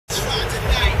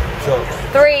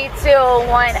3, 2,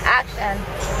 1, action.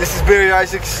 This is Barry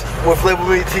Isaacs with Label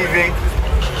Me TV.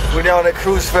 We're down at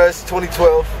Cruisefest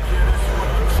 2012.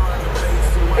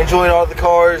 Enjoying all the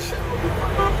cars,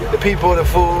 the people, the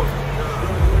food.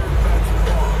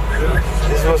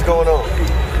 This is what's going on.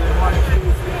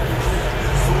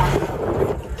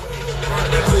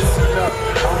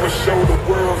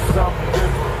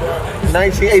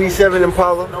 1987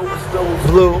 Impala,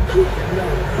 blue.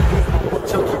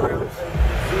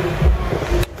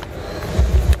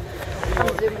 I'm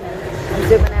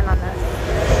zooming in on this.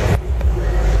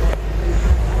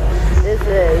 This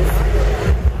is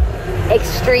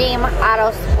Extreme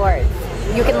Auto Sports.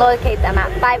 You can locate them at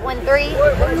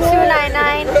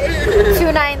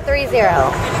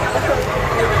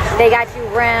 513-299-2930. They got you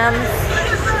rims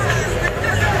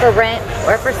for rent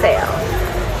or for sale.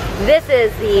 This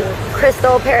is the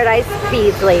Crystal Paradise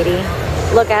Speeds lady.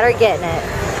 Look at her getting it.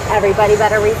 Everybody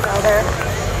better resell her.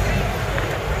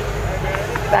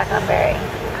 Back on Barry.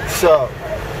 So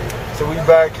we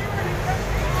back.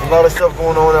 A lot of stuff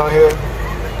going on out here.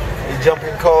 They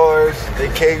jumping cars, they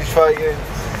cage fighting,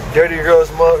 dirty girls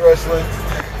mud wrestling.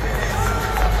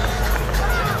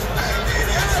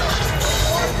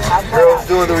 Girls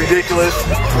doing the ridiculous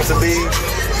with some beads.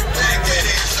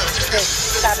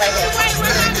 Stop right here.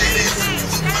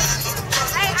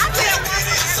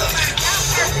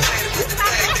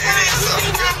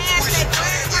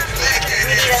 We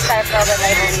need to start building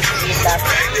Label Me TV stuff.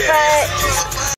 Cut.